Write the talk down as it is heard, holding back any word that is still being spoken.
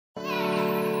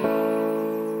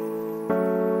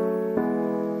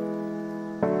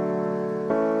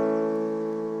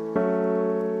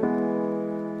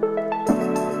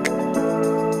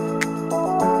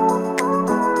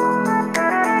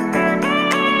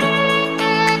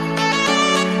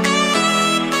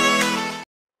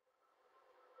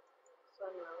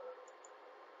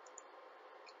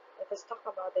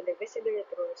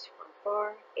divisibility rules for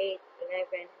 4, 8,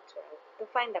 11, and 12 to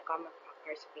find the common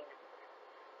factors of a number.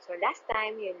 So last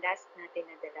time, yung last natin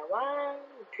na dalawang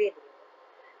video,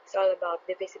 it's all about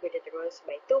divisibility rules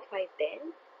by 2, 5,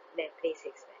 10, then 3,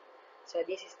 6, 9. So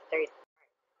this is the third part.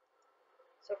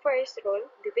 So first rule,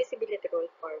 divisibility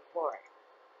rule for 4.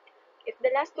 If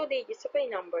the last two digits of a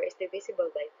number is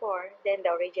divisible by 4, then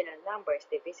the original number is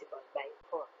divisible by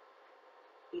 4.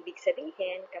 Ibig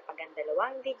sabihin, kapag ang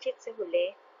dalawang digits sa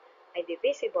huli ay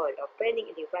divisible o pwedeng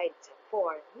i-divide sa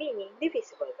 4, meaning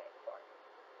divisible by 4.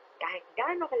 Kahit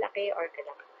gaano kalaki or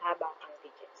kalahaba ang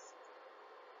digits.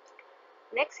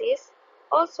 Next is,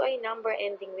 also a number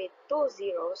ending with 2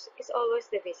 zeros is always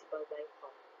divisible by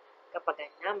 4. Kapag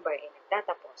ang number ay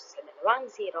nagtatapos sa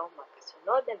dalawang 0,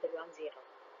 magkasunod na dalawang 0,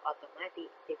 automatic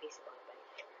divisible by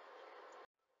 4.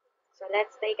 So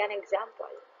let's take an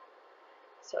example.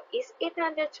 So, is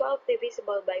 812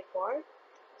 divisible by 4?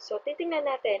 So, titingnan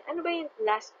natin, ano ba yung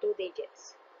last two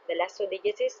digits? The last two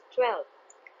digits is 12.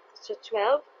 So,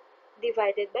 12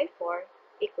 divided by 4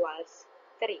 equals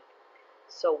 3.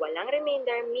 So, walang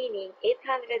remainder, meaning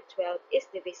 812 is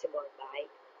divisible by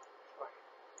 4.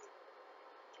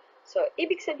 So,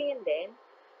 ibig sabihin din,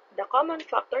 the common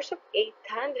factors of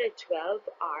 812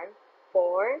 are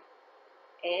 4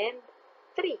 and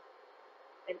 3,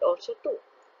 and also 2.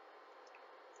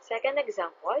 Second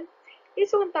example,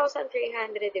 is 1,300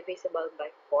 divisible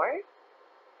by 4?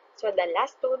 So, the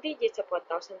last two digits of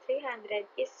 1,300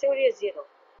 is 0, 0.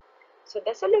 So,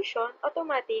 the solution,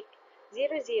 automatic,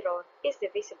 0, 0 is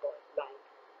divisible by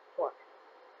 4.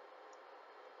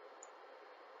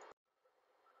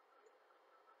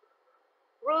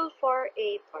 Rule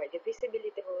 4-8 or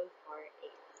divisibility rule 4-8.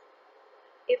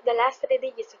 If the last three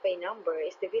digits of a number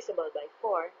is divisible by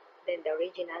 4, then the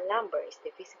original number is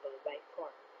divisible by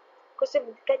 4. Kasi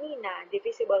kanina,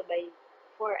 divisible by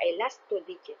 4 ay last 2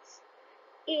 digits.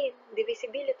 In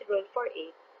divisibility rule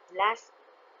 4-8, last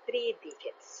 3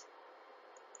 digits.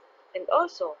 And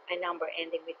also, a number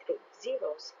ending with root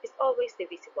zeros is always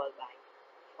divisible by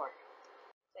 4.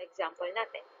 So, example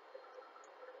natin.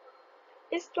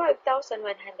 Is 12,184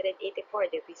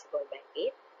 divisible by 8?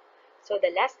 So,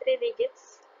 the last 3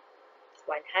 digits,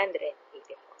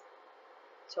 184.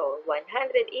 So,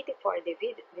 184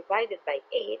 divided by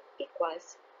 8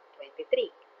 equals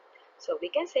 23. So, we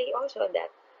can say also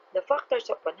that the factors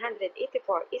of 184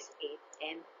 is 8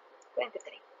 and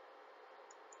 23.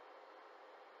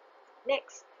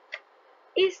 Next,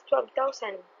 is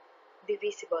 12,000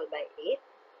 divisible by 8?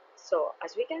 So,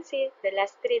 as we can see, the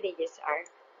last 3 digits are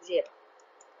 0.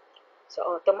 So,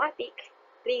 automatic,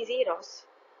 3 zeros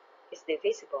is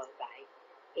divisible by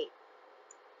 8.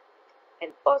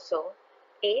 And also,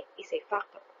 8 is a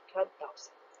factor of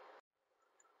 12,000.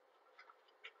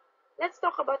 Let's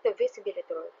talk about the divisibility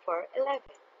rule for 11.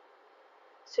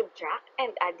 Subtract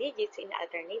and add digits in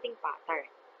alternating pattern.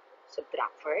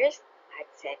 Subtract first, add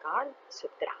second,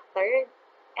 subtract third,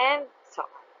 and so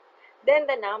on. Then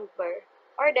the number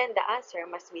or then the answer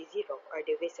must be 0 or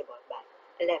divisible by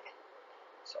 11.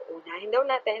 So, unahin daw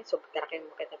natin, subtract yung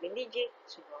magkatabing digit,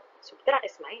 subtract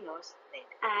is minus, then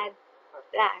add or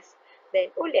plus, then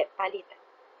ulit palitan.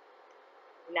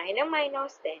 Unahin ang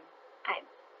minus, then add.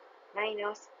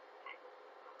 Minus, add.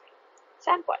 Okay.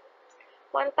 Sample.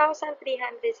 1,364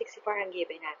 ang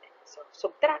given natin. So,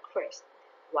 subtract first.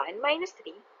 1 minus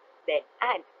 3, then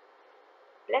add.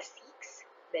 Plus 6,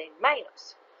 then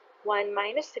minus. 1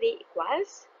 minus 3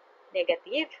 equals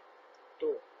negative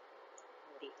 2.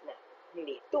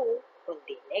 Hindi 2,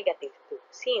 kundi negative 2.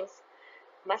 Since,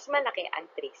 mas malaki ang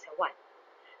 3 sa 1.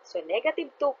 So,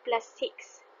 negative 2 plus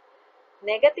 6.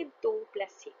 Negative 2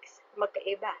 plus 6.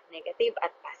 Magkaiba, negative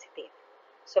at positive.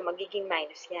 So, magiging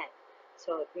minus yan.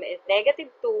 So,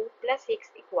 negative 2 plus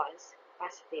 6 equals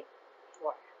positive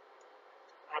 4.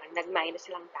 Parang nag-minus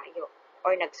lang tayo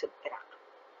or nag-subtract.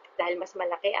 Dahil mas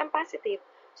malaki ang positive,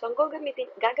 so ang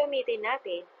gagamitin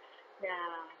natin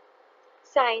na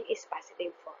sign is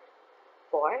positive 4.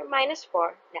 4 minus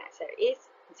 4, the answer is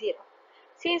 0.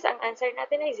 Since ang answer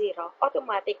natin ay 0,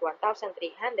 automatic 1,364.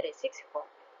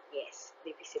 Yes,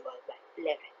 divisible by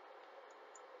 11.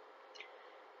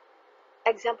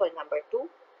 Example number 2,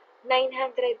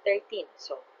 913.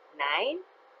 So, 9,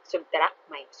 subtract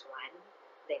minus 1,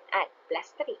 then add,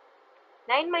 plus 3.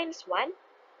 9 minus 1,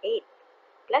 8.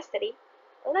 Plus 3,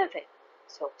 11.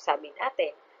 So, sabi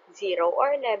natin, 0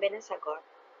 or 11 ang sagot,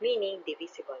 meaning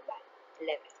divisible by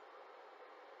 11.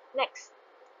 Next,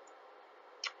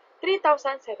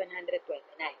 3,729.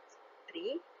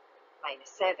 3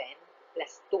 minus 7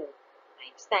 plus 2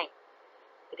 minus 9.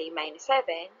 3 minus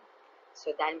 7,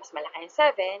 so dahil mas malaki ang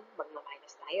 7,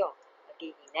 magma-minus tayo.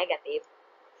 Magiging negative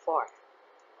 4.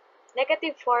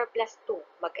 Negative 4 plus 2,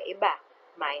 magkaiba.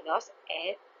 Minus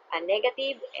and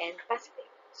negative and positive.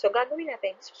 So, gagawin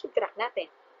natin, susubtract natin.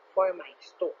 4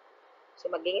 minus 2. So,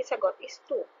 magiging sagot is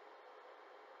 2.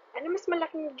 Ano mas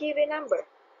malaking given number?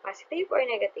 Positive or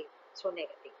negative? So,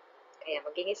 negative. Kaya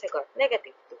magiging sagot,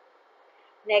 negative 2.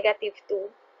 Negative 2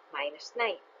 minus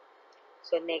 9.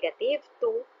 So, negative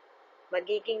 2,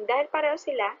 magiging dahil pareho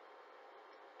sila,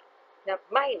 na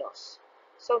minus.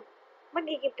 So,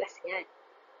 magiging plus yan.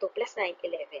 2 plus 9,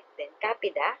 11. Then, copy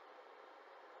the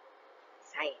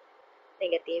sign.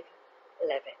 Negative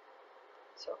 11.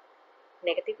 So,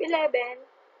 negative 11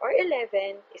 or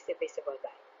 11 is divisible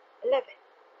by 11.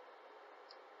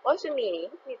 Also meaning,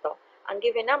 nito, ang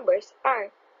given numbers are,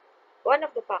 one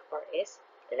of the factor is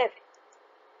 11.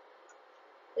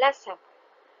 Last sample,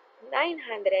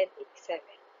 987.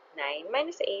 9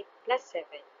 minus 8 plus 7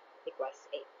 equals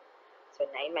 8. So,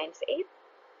 9 minus 8,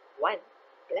 1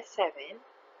 plus 7,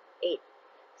 8.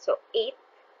 So, 8,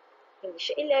 hindi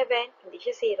siya 11, hindi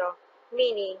siya 0,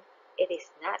 meaning it is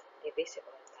not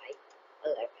divisible by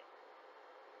 11.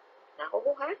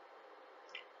 Nakukuha?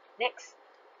 Next.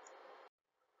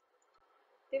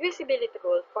 Divisibility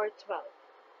rule for 12.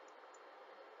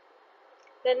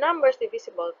 The numbers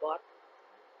divisible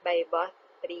by both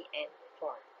 3 and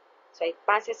 4. So, it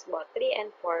passes both 3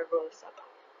 and 4 rules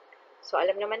above. So,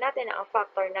 alam naman natin na ang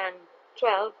factor ng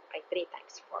 12 ay 3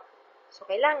 times 4. So,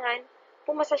 kailangan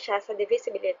pumasa siya sa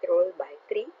divisibility rule by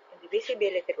 3 and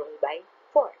divisibility rule by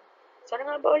 4. So, ano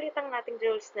nga ba ulit ang nating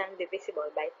rules ng divisible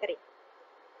by 3?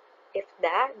 If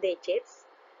the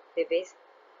digits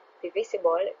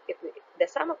divisible, if the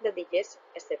sum of the digits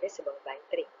is divisible by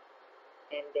 3.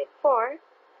 And then 4,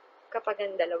 kapag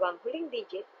ang dalawang huling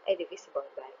digit ay divisible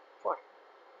by 4.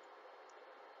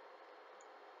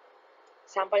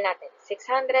 Sample natin,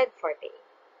 648.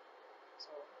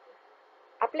 So,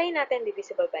 apply natin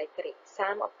divisible by 3,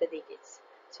 sum of the digits.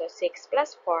 So, 6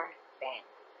 plus 4, 10.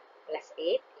 Plus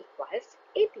 8 equals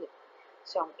 18.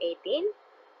 So, ang 18,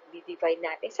 divide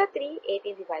natin sa 3,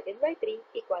 18 divided by 3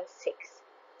 equals 6.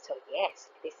 So,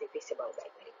 yes, it is divisible by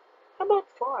 3. How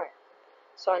about 4?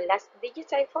 So, ang last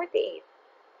digits ay 48.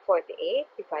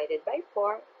 48 divided by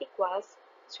 4 equals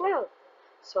 12.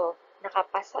 So,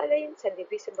 nakapasa rin sa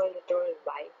divisible rule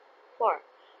by 4.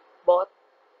 Both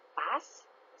pass,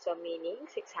 so meaning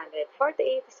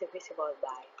 648 is divisible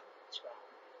by 12.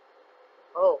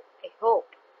 Oh, I hope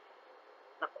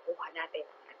nakukuha natin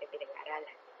ang ating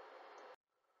pinag-aaralan.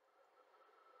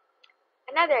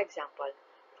 Another example,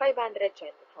 524.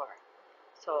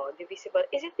 So, is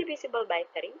it divisible by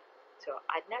 3? So,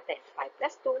 add natin, 5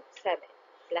 plus 2, 7,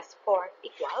 plus 4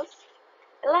 equals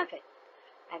 11.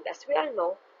 And as we all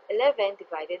know, 11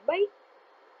 divided by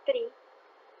 3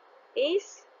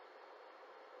 is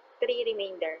 3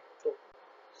 remainder 2.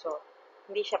 So,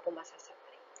 hindi siya pumasa sa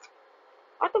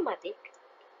 3. Automatic,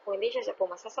 kung hindi siya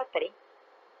pumasa sa 3,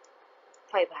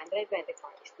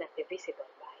 524 is not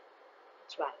divisible by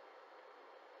 12.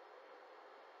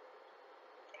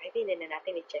 Kahit hindi na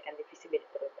natin i-check ang divisibility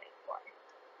rule by 4.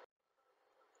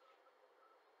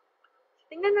 So,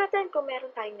 tingnan natin kung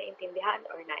meron tayong naintindihan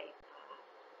or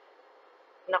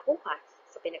nakuha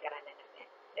sa pinag-aralan natin.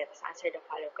 Let us answer the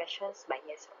following questions by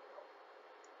yes or no.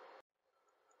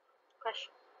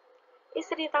 Question.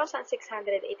 Is 3,685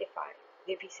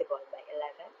 divisible by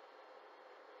 11?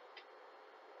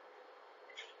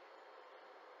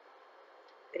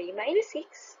 3 minus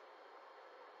 6,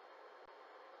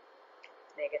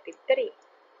 negative 3,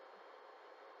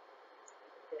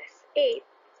 plus 8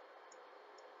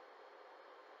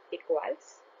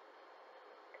 equals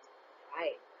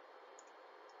 5.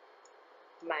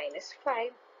 Minus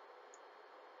 5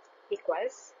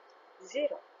 equals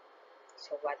 0.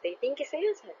 So, what do you think is the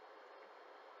answer?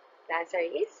 The answer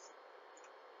is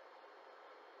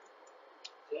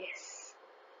yes.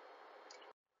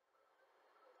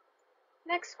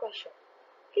 Next question.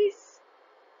 Is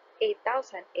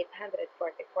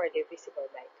 8,844 divisible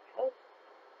by 12?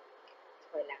 So,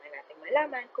 kailangan natin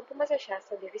malaman kung pumasa siya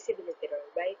sa divisibility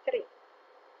rule by 3.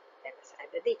 Let us add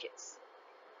the digits.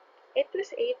 8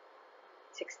 plus 8,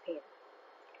 16.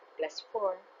 Plus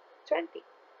 4, 20.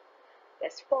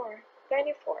 Plus 4,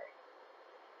 24.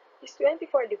 Is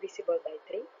 24 divisible by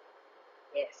 3?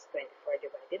 Yes, 24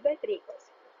 divided by 3 equals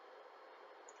 0.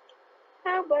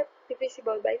 How about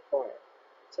divisible by 4?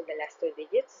 So, the last two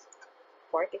digits,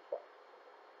 44.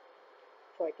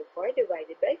 44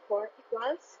 divided by 4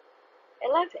 equals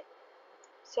 11.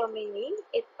 So, meaning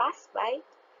it passed by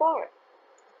 4.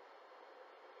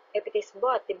 If it is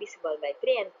both divisible by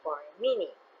 3 and 4,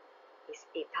 meaning is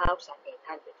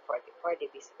 8,844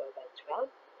 divisible by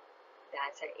 12? The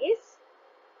answer is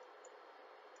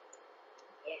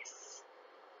Yes.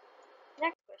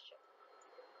 Next question.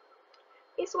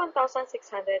 Is 1,648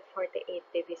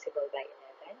 divisible by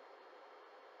 11?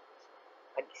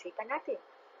 Pag-isipan natin.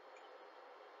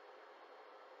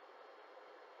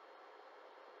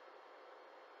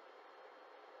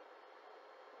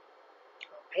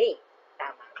 Okay,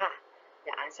 tama ka.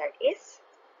 The answer is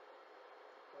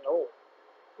no.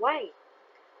 Why?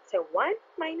 So 1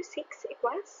 minus 6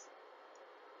 equals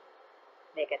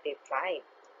negative 5.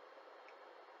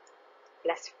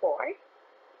 Plus 4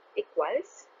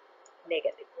 equals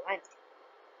negative 1.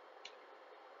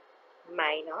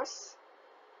 Minus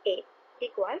 8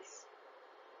 equals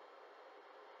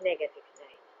negative 9.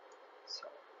 So,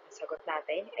 ang sagot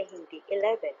natin ay hindi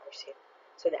 11 or 6.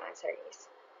 So, the answer is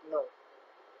no.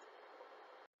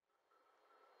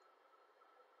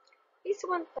 Is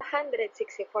 164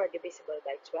 divisible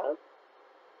by 12?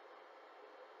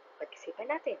 Pag-isipan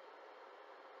natin.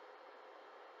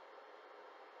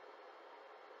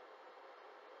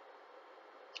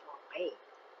 Okay,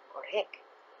 correct.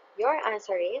 Your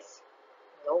answer is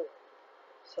no.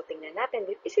 So, tingnan natin,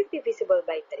 is it divisible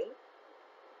by 3?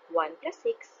 1 plus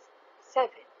 6, 7.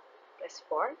 Plus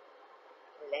 4,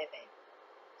 11.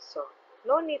 So,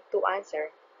 no need to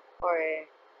answer or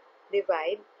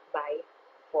divide by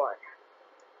 4.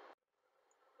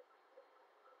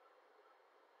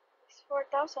 Is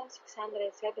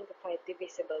 4,675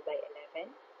 divisible by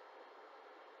 11?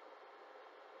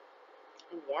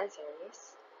 And the answer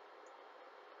is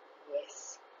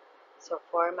yes. So,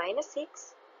 4 minus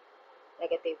 6,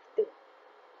 negative 2.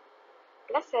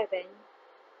 Plus 7,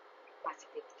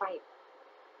 positive 5.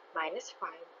 Minus 5,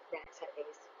 the answer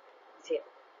is 0.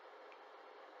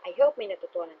 I hope may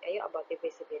natutunan kayo about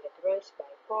divisibility rules by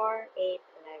 4, 8,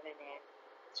 11, and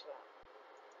 12.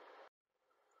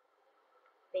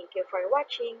 Thank you for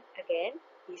watching. Again,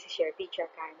 this is your teacher,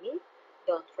 Carmi.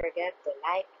 Don't forget to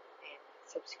like and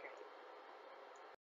subscribe.